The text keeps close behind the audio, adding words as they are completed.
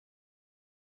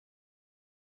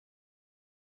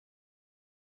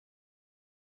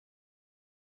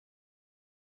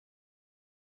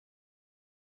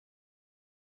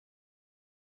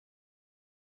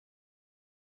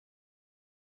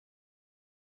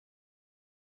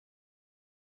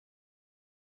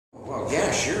Oh,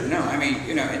 yeah, sure. No, I mean,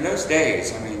 you know, in those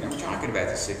days, I mean, I'm talking about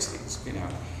the 60s, you know,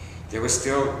 there was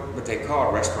still what they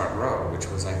called Restaurant Row, which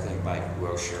was, I think, like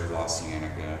Wilshire, La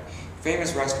Cienega.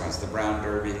 Famous restaurants, the Brown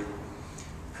Derby,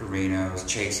 Carino's,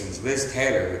 Chasen's. Liz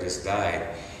Taylor, who just died,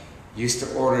 used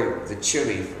to order the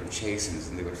chili from Chasen's,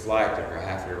 and they would fly it to her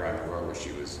halfway around the world where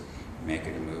she was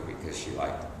making a movie because she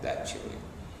liked that chili.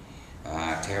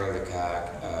 Taylor the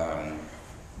Cock.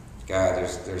 God,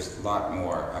 there's a lot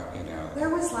more, you know. Where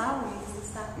was Lowry's and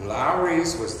stuff?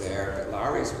 Lowry's was there, but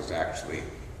Lowry's was actually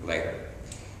later.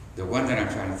 The one that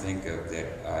I'm trying to think of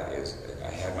that is, I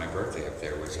had my birthday up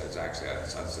there, which was actually on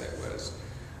Sunset, was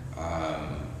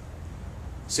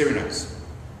Cyrano's.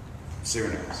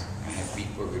 Cyrano's. I had beef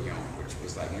bourguignon, which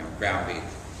was like, you know, ground beef.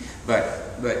 But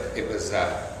it was,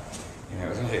 you know, it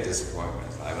was really a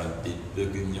disappointment. I want beef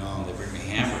bourguignon, they bring me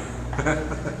hamburger.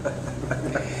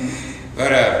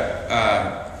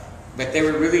 But they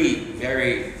were really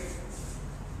very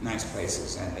nice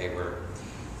places, and they were.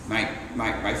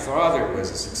 My father was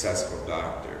a successful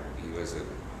doctor. He was an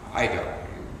eye doctor.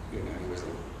 You know, he was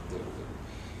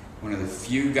one of the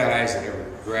few guys that ever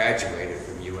graduated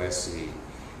from USC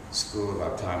School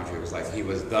of Optometry. It was like he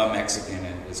was the Mexican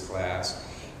in his class,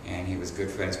 and he was good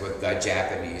friends with the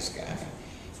Japanese guy.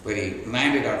 But he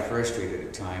landed on First Street at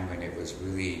a time when it was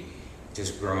really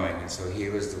just growing, and so he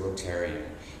was the Rotarian,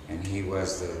 and he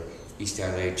was the East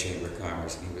LA Chamber of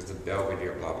Commerce, and he was the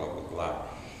Belvedere, blah, blah, blah, blah.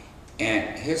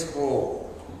 And his whole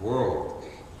world,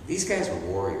 these guys were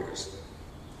warriors.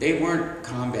 They weren't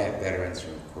combat veterans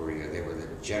from Korea, they were the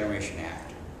generation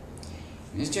after.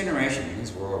 And his generation,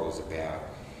 his world was about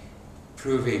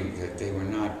proving that they were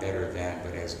not better than,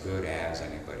 but as good as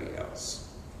anybody else.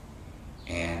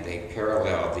 And they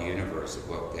paralleled the universe of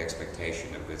what the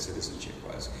expectation of good citizenship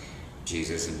was.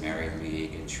 Jesus and Mary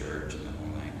League and church and the whole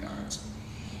 9 yards.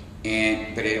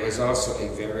 But it was also a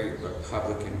very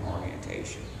Republican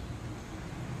orientation.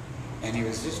 And he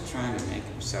was just trying to make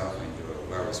himself into a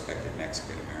well-respected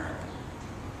Mexican-American.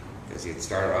 Because he had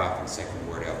started off in Second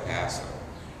Ward El Paso,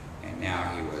 and now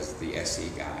he was the SE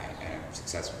guy and a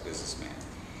successful businessman.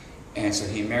 And so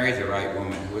he married the right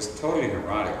woman, who was totally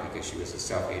neurotic because she was a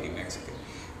self-hating Mexican.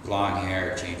 Blonde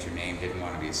hair, changed her name, didn't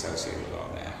want to be associated with all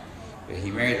that. But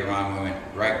he married the wrong woman,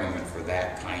 right woman for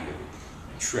that kind of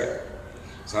trip.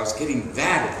 So I was getting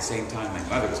that at the same time. My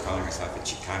mother was calling herself a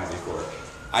Chicana before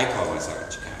I called myself a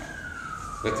Chicana.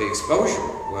 But the exposure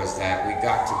was that we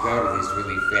got to go to these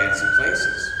really fancy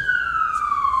places.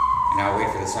 And I'll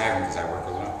wait for the siren because I work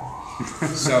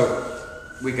alone. So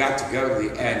we got to go to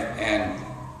the, and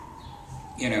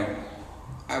you know,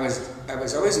 I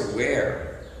was always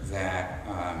aware that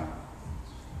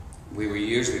we were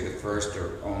usually the first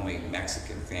or only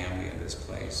Mexican family in this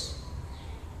place.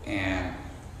 And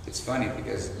it's funny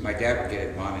because my dad would get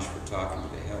admonished for talking to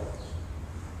the help,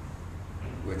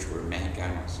 which were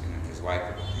Mexicanos, you know, his wife,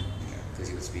 you know, because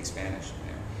he would speak Spanish,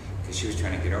 you know, because she was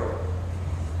trying to get over it.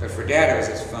 But for Dad, it was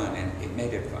just fun, and it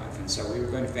made it fun. And so we were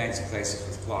going to fancy places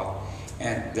with cloth,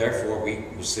 and therefore we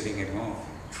were sitting at home,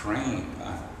 trained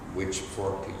on which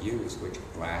fork to use, which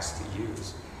glass to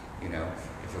use. You know,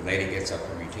 if a lady gets up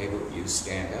from your table, you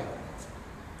stand up.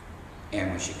 And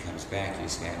when she comes back, you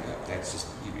stand up. That's just,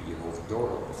 you know, you hold the door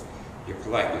open. You're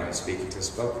polite, you don't speak until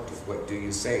spoken to. What do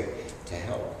you say to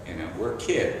help? You know, we're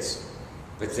kids,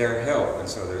 but they're help, and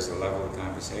so there's a level of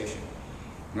conversation.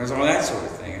 And there's all that sort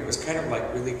of thing. And it was kind of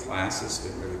like really classist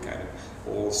and really kind of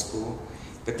old school,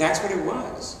 but that's what it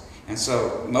was. And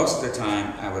so most of the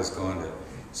time I was going to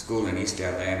school in East LA,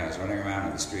 and I was running around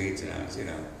in the streets, and I was, you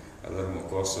know, a little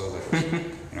mocoso. That was,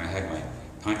 you know, I had my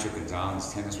Pancho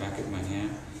Gonzalez tennis racket in my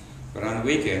hand. But on the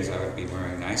weekends, I would be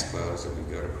wearing nice clothes, and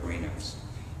we'd go to Carino's,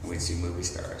 and we'd see movie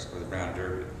stars, or the Brown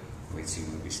Derby, and we'd see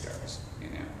movie stars, you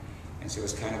know. And so it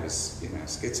was kind of a, you know,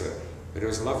 schizo, but it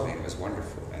was lovely, and it was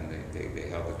wonderful, and they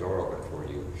held the door open for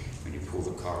you when you pulled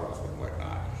the car off and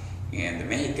whatnot. And the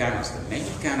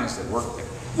Mexicanos that worked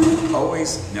there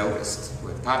always noticed,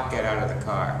 when Pop got out of the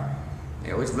car,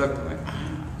 they always looked and went,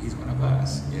 ah, he's one of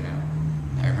us, you know.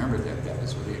 And I remember that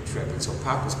was really a trip, and so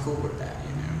Pop was cool with that,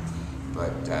 you know.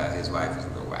 But his wife was a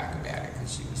little whack about it,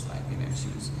 because she was like, you know,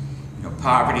 you know,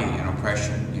 poverty and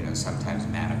oppression, you know, sometimes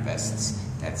manifests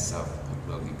that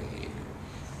self-loathing behavior.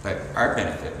 But our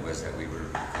benefit was that we were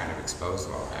kind of exposed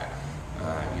to all that.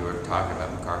 You were talking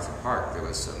about MacArthur Park. There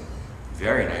was some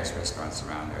very nice restaurants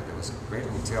around there. There was a great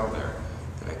hotel there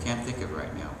that I can't think of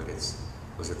right now, but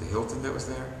was it the Hilton that was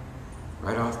there?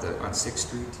 Right on 6th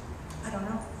Street? I don't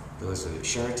know. There was a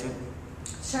Sheraton?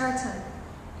 Sheraton.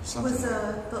 Something. Was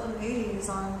built in the 80s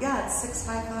on, yeah, it's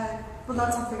 655. Well,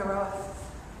 that's on Figueroa.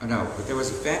 Oh no, but there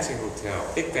was a fancy hotel,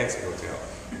 big fancy hotel,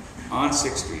 on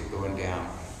 6th Street, going down,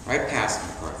 right past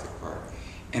MacArthur Park.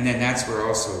 And then that's where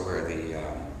also where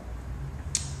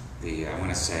I want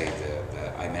to say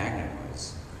the I Magnum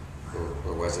was,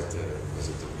 or was it the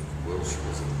Wilshire,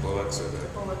 was it the Bullocks or the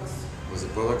Bullocks. Was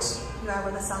it Bullocks? Yeah,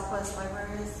 where the Southwest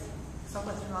Library is,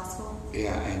 Southwest Law School.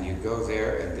 Yeah, and you go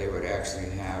there and they would actually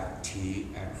have tea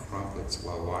and crumpets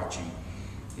while watching,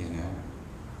 you know.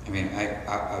 I mean,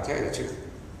 I'll tell you the truth.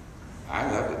 I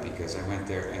loved it because I went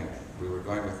there and we were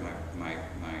going with my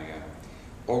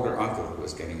older uncle who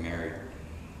was getting married,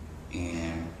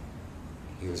 and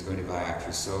he was going to buy a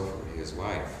trousseau for his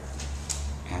wife.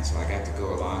 And so I got to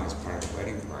go along as part of the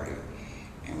wedding party,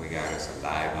 and we got us a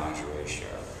live lingerie show.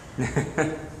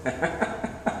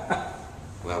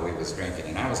 Well, we was drinking,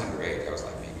 and I was underage. I was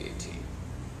like maybe 18.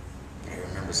 But I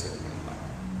remember sitting with like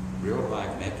real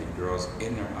live naked girls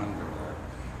in their underwear,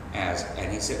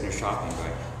 and he's sitting there shopping,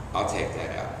 going, "I'll take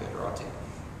that outfit, or I'll take."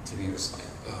 To me, it was like,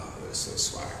 oh, it was so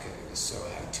swag, it was so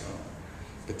high tone.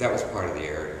 But that was part of the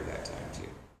area.